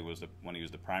probably want to use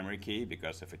the primary key,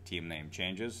 because if a team name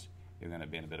changes, you're going to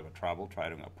be in a bit of a trouble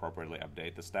trying to appropriately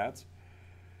update the stats.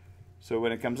 So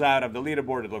when it comes out of the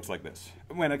leaderboard, it looks like this.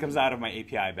 When it comes out of my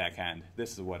API backend,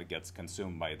 this is what it gets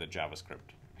consumed by the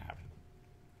JavaScript app.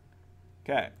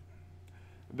 Okay.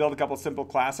 Build a couple of simple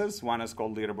classes. One is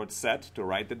called leaderboard set to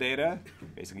write the data.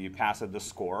 Basically, you pass it the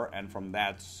score, and from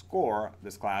that score,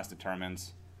 this class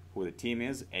determines who the team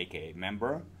is, aka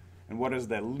member, and what is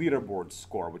the leaderboard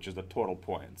score, which is the total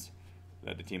points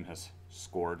that the team has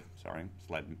scored. Sorry,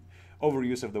 slight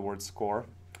overuse of the word score.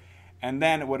 And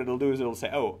then what it'll do is it'll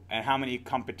say, oh, and how many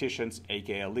competitions,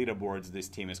 aka leaderboards, this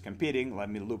team is competing. Let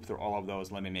me loop through all of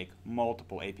those. Let me make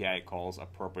multiple API calls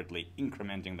appropriately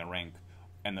incrementing the rank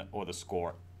or the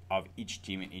score of each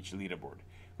team in each leaderboard.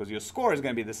 Because your score is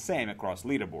going to be the same across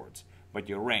leaderboards, but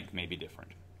your rank may be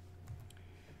different.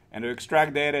 And to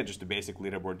extract data, just a basic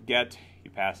leaderboard get. You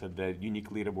pass it the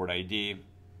unique leaderboard ID.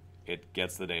 It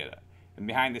gets the data. And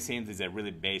behind the scenes is a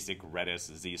really basic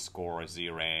Redis z-score,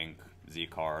 z-rank,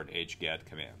 z-card, hget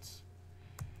commands.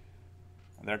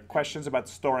 And there are questions about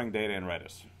storing data in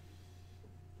Redis.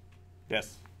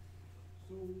 Yes?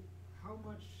 So how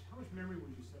much memory would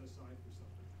you set aside for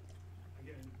something?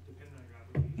 Again, depending on your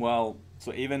application. Well,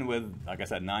 so even with, like I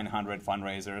said, 900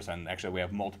 fundraisers, and actually we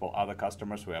have multiple other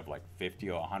customers who have like 50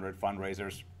 or 100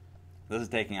 fundraisers, this is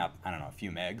taking up, I don't know, a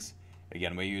few megs.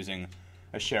 Again, we're using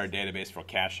a shared database for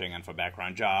caching and for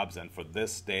background jobs and for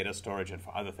this data storage and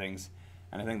for other things.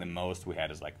 And I think the most we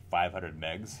had is like 500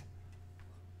 megs.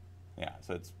 Yeah,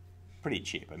 so it's pretty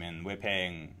cheap. I mean, we're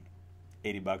paying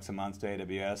 $80 a month to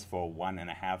AWS for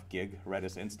 1.5 gig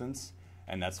Redis instance,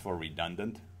 and that's for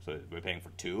redundant. So we're paying for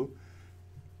 2.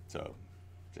 So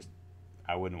just,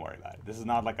 I wouldn't worry about it. This is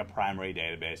not like a primary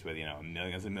database with,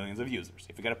 millions and millions of users.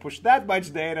 If you're going to push that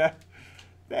much data,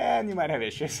 then you might have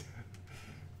issues.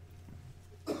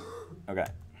 Okay.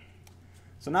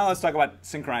 So now let's talk about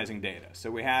synchronizing data.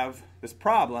 So we have this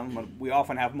problem when we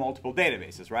often have multiple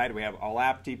databases, right? We have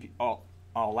OLAP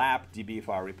DB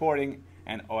for our reporting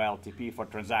and OLTP for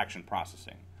transaction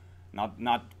processing.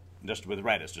 Not just with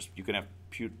Redis, just you can have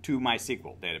 2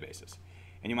 MySQL databases.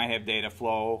 And you might have data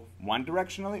flow one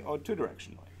directionally or 2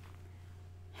 directionally.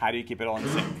 How do you keep it all in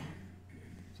sync?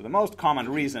 So the most common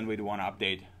reason we'd want to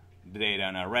update the data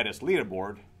on a Redis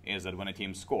leaderboard is that when a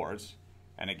team scores,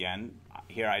 and again,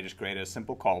 here I just created a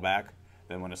simple callback.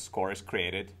 Then when a score is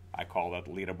created, I call that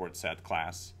leaderboard set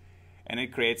class. And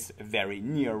it creates a very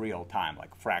near real time,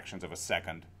 like fractions of a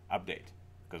second update.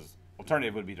 Because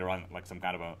alternative would be to run like some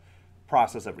kind of a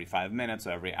process every 5 minutes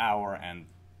or every hour, and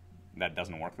that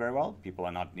doesn't work very well. People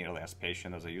are not nearly as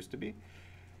patient as they used to be.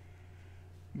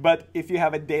 But if you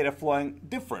have a data flowing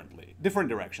different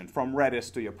direction from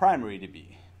Redis to your primary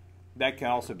DB, that can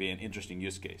also be an interesting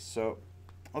use case. So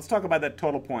let's talk about that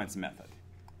total points method.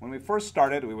 When we first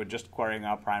started, we were just querying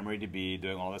our primary DB,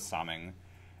 doing all the summing,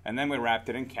 and then we wrapped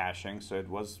it in caching, so it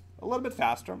was a little bit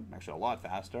faster, actually a lot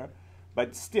faster,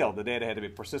 but still the data had to be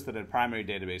persisted in primary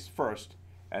database first,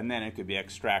 and then it could be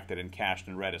extracted and cached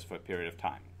in Redis for a period of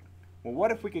time. Well,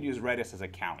 what if we could use Redis as a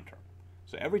counter?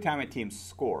 So every time a team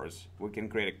scores, we can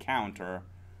create a counter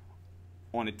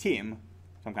on a team,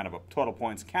 some kind of a total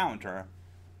points counter.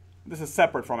 This is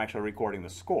separate from actually recording the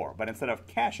score, but instead of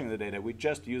caching the data, we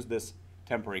just use this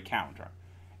temporary counter.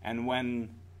 And when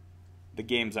the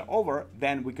games are over,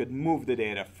 then we could move the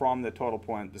data from the total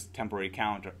point, this temporary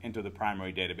counter, into the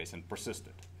primary database and persist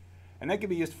it. And that could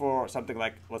be used for something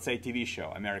like, let's say, TV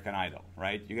show, American Idol,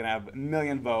 right? You're going to have 1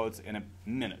 million votes in a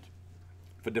minute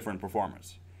for different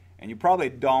performers. And you probably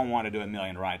don't want to do 1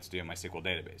 million writes to your MySQL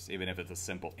database, even if it's a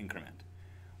simple increment.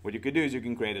 What you could do is you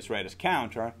can create this Redis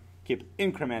counter, keep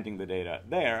incrementing the data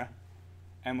there,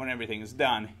 and when everything is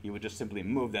done, you would just simply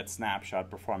move that snapshot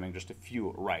performing just a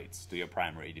few writes to your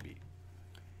primary DB.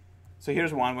 So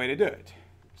here's one way to do it.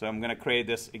 So I'm going to create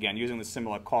this, again, using the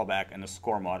similar callback and the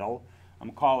score model. I'm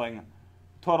calling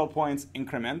total points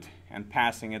increment and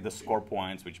passing it the score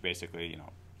points, which basically,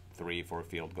 3 for a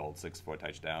field goal, 6 for a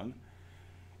touchdown.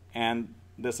 And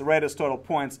this Redis total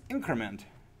points increment,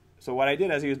 so what I did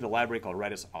is I used the library called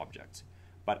Redis objects.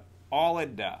 But all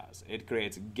it does, it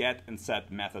creates get and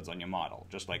set methods on your model.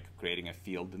 Just like creating a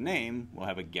field name will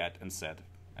have a get and set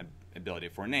ability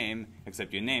for name,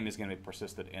 except your name is going to be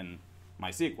persisted in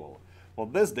MySQL. Well,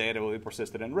 this data will be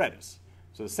persisted in Redis.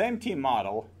 So the same team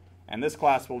model, and this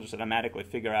class will just automatically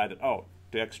figure out that, oh,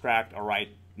 to extract or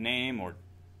write name or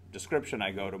description,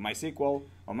 I go to MySQL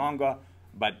or Mongo,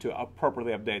 but to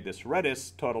appropriately update this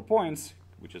Redis total points,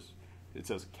 which is, it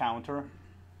says counter,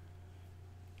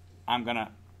 I'm going to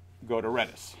go to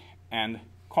Redis. And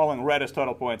calling Redis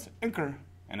total points incr,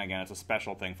 and again, it's a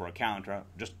special thing for a counter,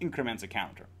 just increments a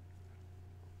counter.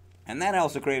 And then I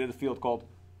also created a field called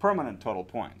permanent total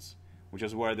points, which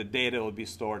is where the data will be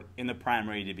stored in the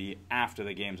primary DB after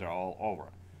the games are all over.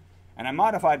 And I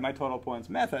modified my total points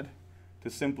method to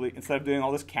simply, instead of doing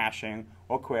all this caching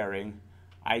or querying,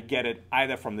 I get it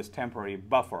either from this temporary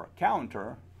buffer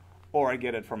counter, or I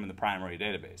get it from the primary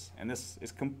database. And this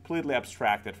is completely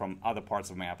abstracted from other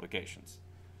parts of my applications.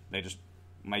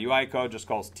 My UI code just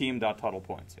calls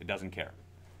team.totalPoints. It doesn't care.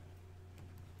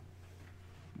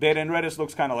 Data in Redis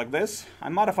looks kind of like this. I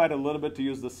modified a little bit to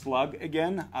use the slug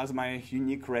again as my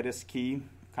unique Redis key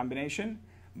combination.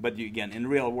 But again, in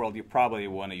real world, you probably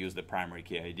want to use the primary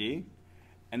key ID.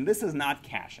 And this is not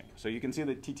caching. So you can see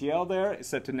the TTL there is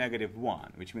set to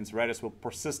 -1, which means Redis will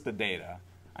persist the data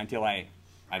until I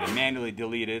either manually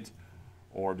delete it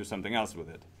or do something else with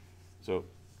it. So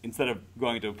instead of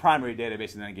going to a primary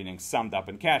database and then getting summed up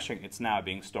in caching, it's now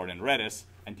being stored in Redis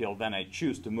until then I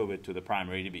choose to move it to the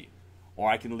primary DB. Or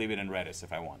I can leave it in Redis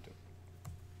if I want to.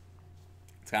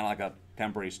 It's kind of like a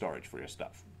temporary storage for your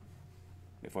stuff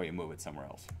before you move it somewhere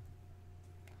else.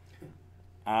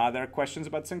 There are questions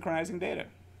about synchronizing data.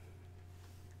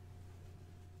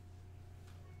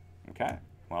 Okay,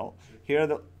 well, here are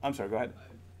the, I'm sorry, go ahead.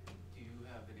 Do you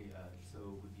have any, so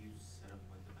would you set up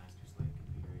like the master slave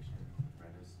configuration with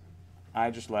Redis?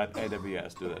 I just let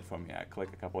AWS do that for me. I click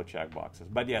a couple of checkboxes.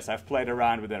 But yes, I've played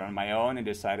around with it on my own and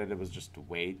decided it was just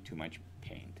way too much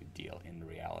pain to deal in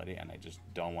reality, and I just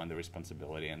don't want the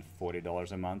responsibility, and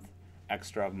 $40 a month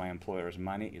extra of my employer's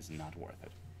money is not worth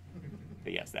it.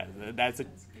 But yes, that's a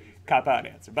cop-out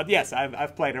answer. But yes,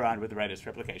 I've played around with Redis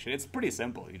replication. It's pretty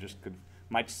simple. You just could,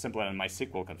 much simpler than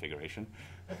MySQL configuration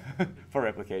for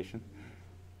replication.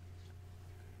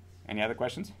 Any other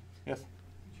questions? Yes?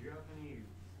 Do you have any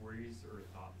worries or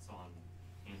thoughts on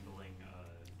handling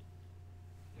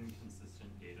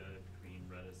inconsistent data between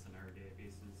Redis and our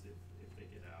databases if they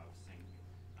get out of sync,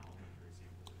 for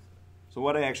example? So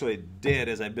what I actually did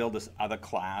is I built this other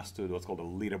class to what's called a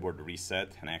leaderboard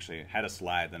reset, and I actually had a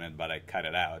slide in it, but I cut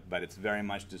it out. But it's very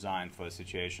much designed for a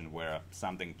situation where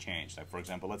something changed. Like, for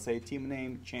example, let's say team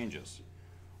name changes,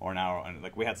 or now,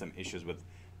 like, we had some issues with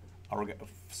our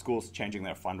schools changing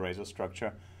their fundraiser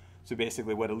structure. So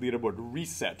basically, what a leaderboard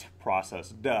reset process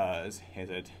does is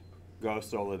it goes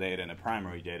through all the data in a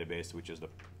primary database, which is the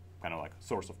kind of like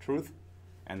source of truth,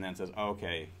 and then says,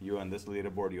 okay, you on this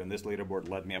leaderboard,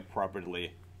 let me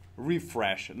appropriately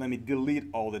refresh, and let me delete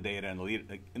all the data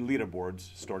in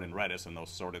leaderboards stored in Redis in those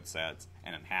sorted sets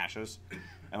and in hashes,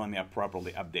 and let me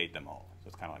appropriately update them all. So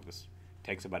it's kind of like this.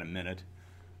 Takes about a minute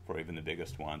for even the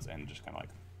biggest ones, and just kind of like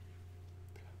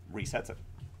resets it.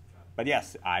 But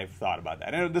yes, I've thought about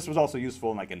that. And this was also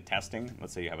useful in testing.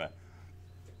 Let's say you have a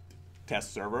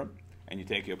test server, and you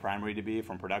take your primary DB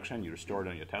from production, you restore it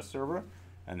on your test server,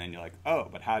 and then you're like, oh,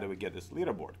 but how do we get this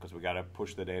leaderboard? Because we got to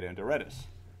push the data into Redis.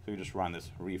 So you just run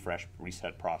this refresh,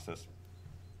 reset process.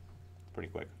 Pretty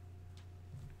quick.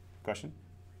 Question?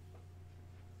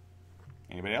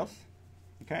 Anybody else?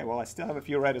 Okay, well, I still have a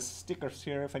few Redis stickers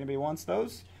here if anybody wants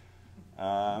those.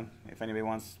 If anybody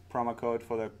wants promo code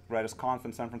for the Redis Conf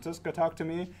in San Francisco, talk to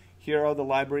me. Here are the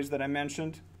libraries that I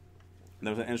mentioned.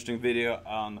 There's an interesting video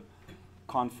on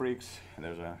Confreaks.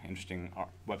 There's an interesting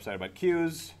website about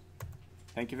queues.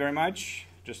 Thank you very much.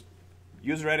 Just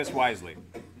use Redis wisely.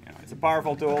 It's a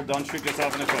powerful tool. Don't shoot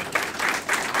yourself in the foot.